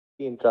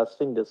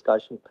interesting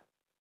discussion.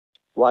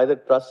 Why the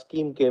trust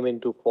scheme came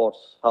into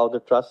force, how the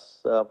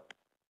trusts,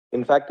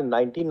 in fact, in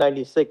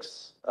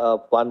 1996,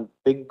 one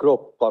big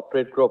group,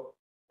 corporate group,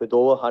 with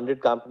over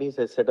 100 companies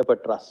has set up a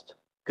trust.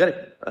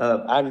 Correct.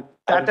 And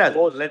Tata,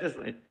 most, let us,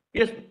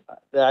 yes.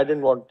 I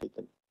didn't want to take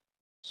it.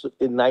 So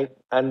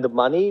and the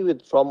money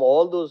from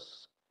all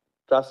those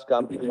trust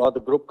companies or the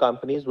group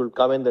companies will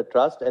come in the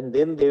trust, and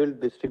then they will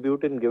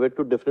distribute and give it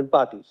to different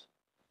parties.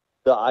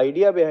 The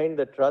idea behind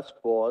the trust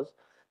was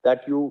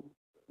that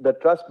the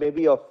trust may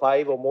be of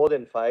five or more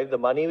than five, the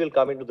money will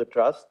come into the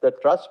trust. The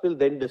trust will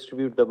then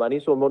distribute the money.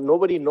 So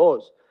nobody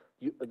knows.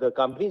 The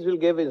companies will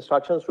give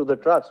instructions to the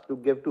trust to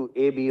give to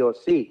A, B, or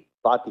C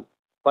party,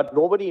 but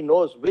nobody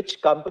knows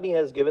which company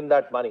has given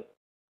that money.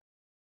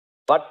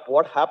 But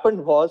what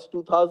happened was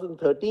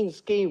 2013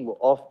 scheme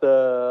of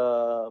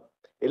the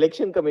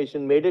Election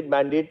Commission made it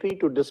mandatory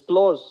to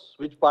disclose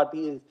which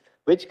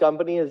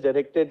company is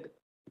directed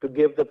to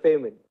give the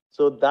payment.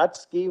 So that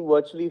scheme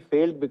virtually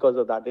failed because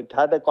of that. It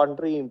had a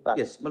contrary impact.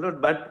 Yes,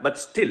 but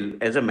still,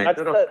 as a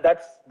matter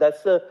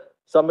that's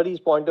somebody's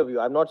point of view.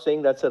 I'm not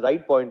saying that's the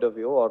right point of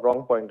view or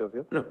wrong point of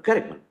view. No,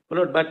 correct,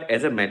 Malord, but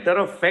as a matter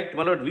of fact,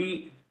 Malord,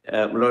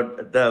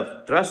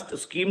 the trust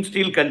scheme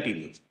still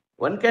continues.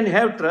 One can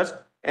have trust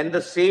and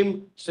the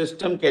same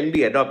system can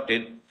be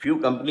adopted. Few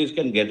companies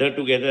can gather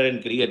together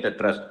and create a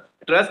trust.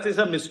 Trust is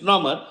a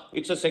misnomer.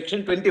 It's a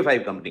Section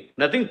 25 company.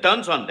 Nothing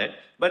turns on that,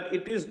 but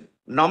it is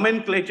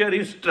nomenclature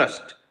is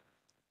trust.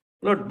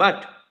 Lord,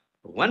 but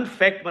one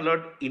fact, my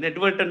Lord,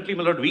 inadvertently,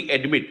 my Lord, we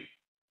admit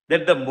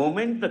that the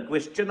moment the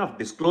question of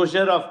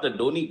disclosure of the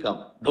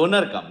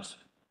donor comes,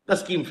 the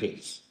scheme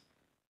fails.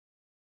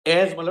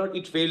 As, my Lord,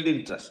 it failed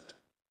in trust.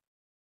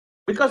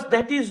 Because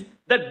that is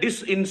the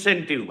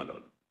disincentive, my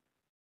Lord.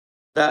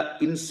 The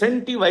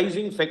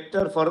incentivizing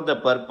factor for the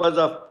purpose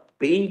of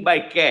paying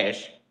by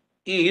cash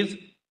is,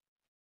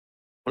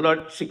 my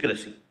Lord,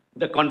 secrecy,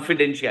 the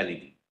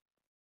confidentiality.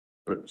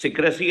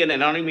 Secrecy and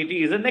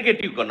anonymity is a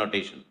negative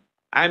connotation.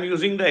 I am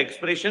using the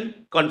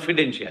expression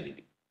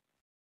confidentiality.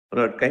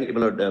 What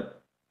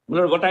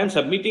I am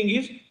submitting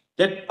is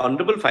that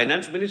Honorable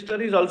Finance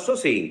Minister is also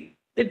saying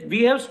that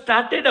we have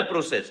started a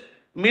process,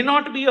 may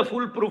not be a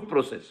foolproof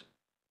process.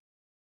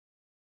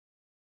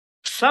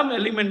 Some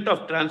element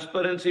of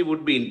transparency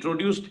would be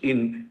introduced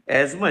in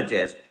as much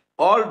as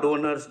all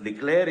donors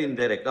declare in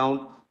their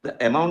account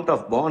the amount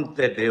of bonds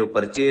that they have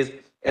purchased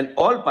and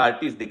all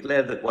parties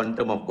declare the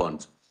quantum of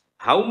bonds.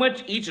 How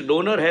much each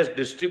donor has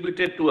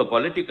distributed to a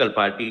political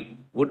party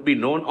would be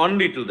known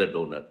only to the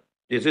donor.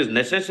 This is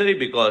necessary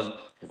because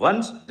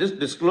once this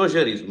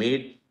disclosure is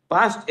made,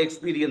 past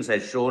experience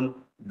has shown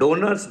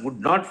donors would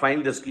not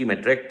find the scheme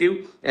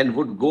attractive and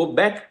would go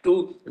back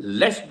to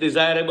less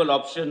desirable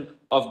option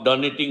of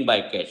donating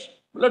by cash.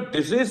 Look,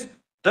 this is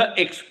the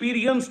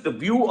experience, the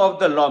view of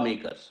the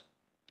lawmakers.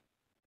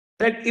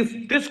 That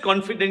if this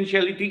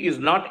confidentiality is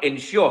not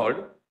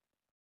ensured,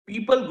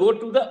 people go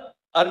to the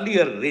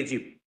earlier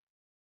regime.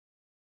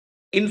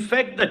 In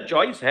fact, the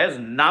choice has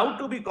now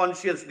to be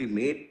consciously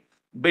made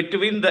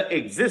between the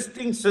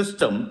existing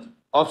system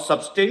of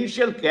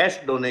substantial cash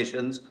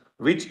donations,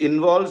 which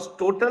involves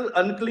total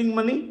unclean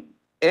money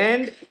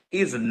and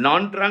is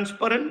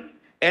non-transparent,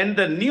 and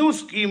the new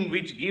scheme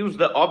which gives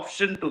the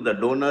option to the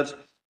donors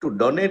to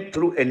donate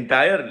through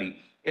entirely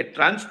a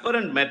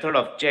transparent method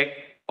of check,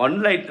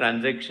 online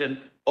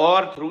transaction,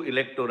 or through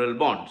electoral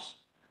bonds.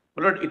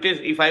 But it is,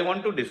 if I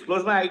want to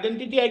disclose my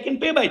identity, I can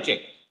pay by check.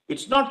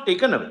 It's not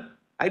taken away.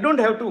 I don't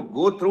have to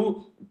go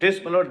through this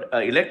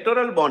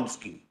electoral bond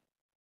scheme.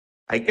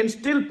 I can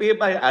still pay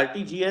by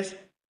RTGS,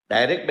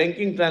 direct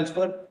banking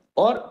transfer,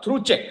 or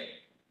through check.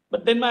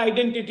 But then my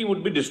identity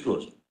would be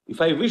disclosed.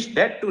 If I wish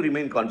that to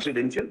remain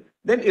confidential,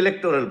 then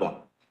electoral bond.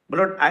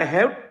 But I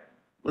have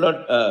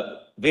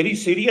very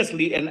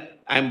seriously, and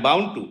I am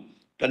bound to,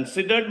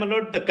 considered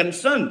the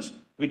concerns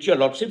which your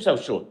lordships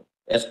have shown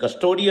as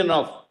custodian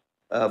of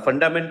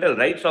fundamental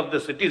rights of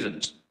the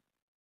citizens.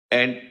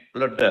 And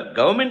the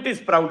government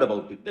is proud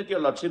about it, that your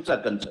lordships are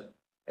concerned.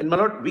 And my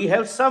lord, I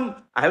have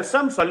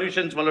some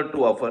solutions, my lord,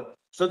 to offer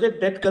so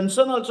that that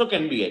concern also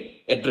can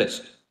be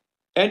addressed.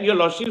 And your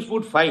lordships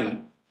would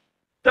find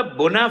the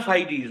bona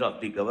fides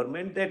of the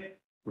government that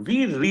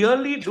we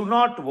really do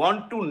not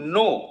want to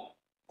know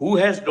who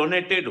has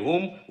donated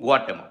whom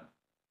what amount.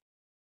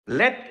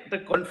 Let the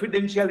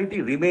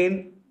confidentiality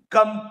remain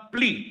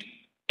complete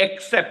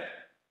except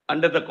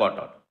under the court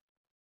order.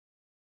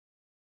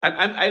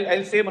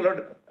 I'll say, my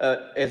lord,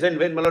 as and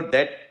when, my lord,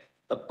 that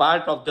a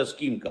part of the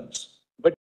scheme comes.